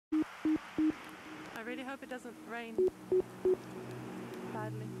really hope it doesn't rain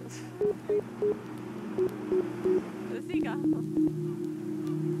badly. The seagull.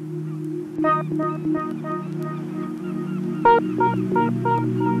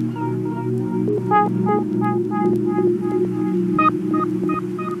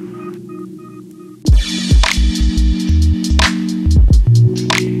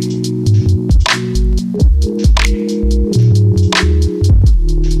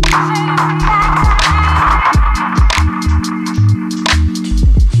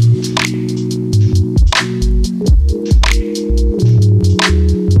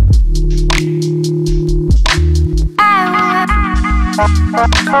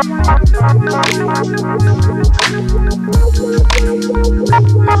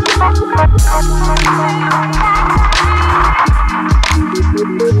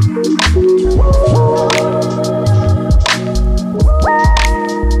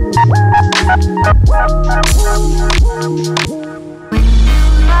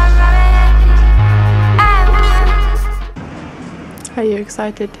 Are you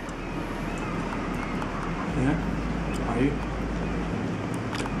excited? Yeah. Are you?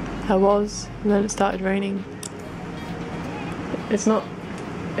 I was, and then it started raining. It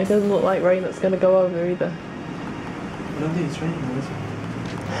doesn't look like rain that's gonna go over either. I don't think it's raining, is it?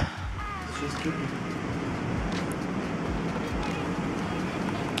 It's just dripping.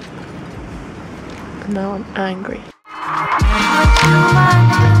 And now I'm angry.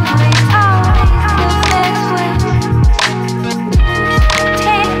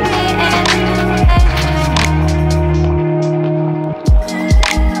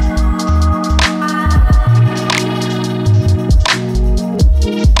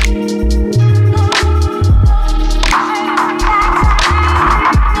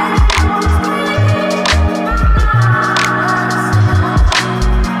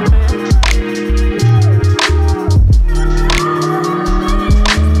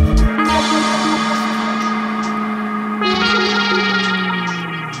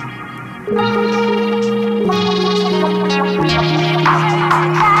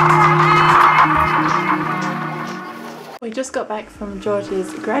 We just got back from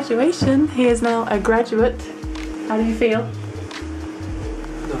George's graduation. He is now a graduate. How do you feel?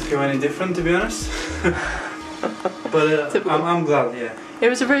 Don't feel any different, to be honest. But I'm glad, yeah. It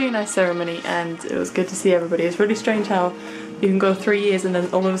was a really nice ceremony and it was good to see everybody. It's really strange how you can go 3 years and then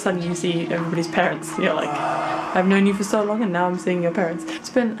all of a sudden you see everybody's parents. You're like, I've known you for so long and now I'm seeing your parents. It's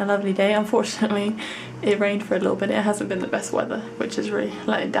been a lovely day. Unfortunately, it rained for a little bit. It hasn't been the best weather, which has really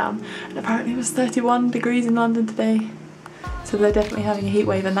let it down. And apparently it was 31 degrees in London today. So they're definitely having a heat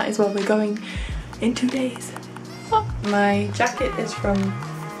wave and that is where we're going in 2 days. Oh, my jacket is from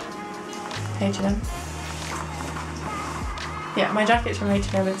H&M. Yeah, my jacket's from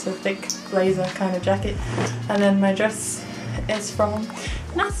H&M. It's a thick blazer kind of jacket. And then my dress is from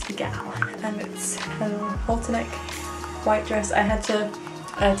Nasty Gal and it's a halter neck white dress. I had to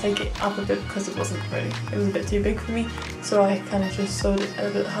take it up a bit because it was a bit too big for me. So I kind of just sewed it a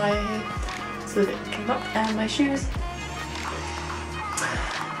bit higher here so that it came up. And my shoes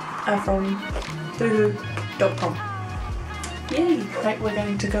are from boohoo.com. Yay! Right, we're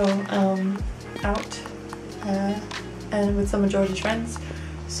going to go out and with some of George's friends.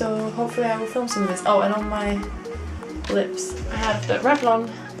 So hopefully I will film some of this. Oh, and on my lips I have the Revlon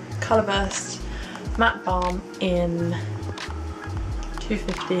Colour Burst Matte Balm in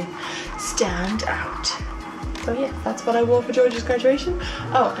 250 Stand Out. So yeah, that's what I wore for George's graduation.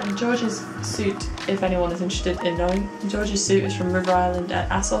 Oh, and George's suit, if anyone is interested in knowing, George's suit is from River Island at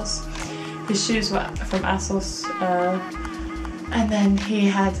ASOS. His shoes were from ASOS, and then he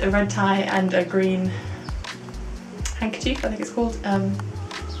had a red tie and a green handkerchief, I think it's called,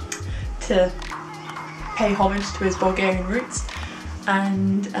 to pay homage to his Bulgarian roots.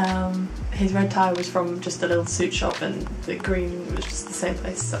 And his red tie was from just a little suit shop and the green was just the same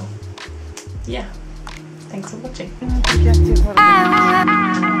place, so yeah. Thanks for watching.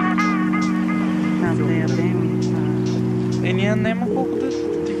 Ние няма колко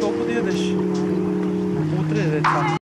да ядеш. Утре, деца.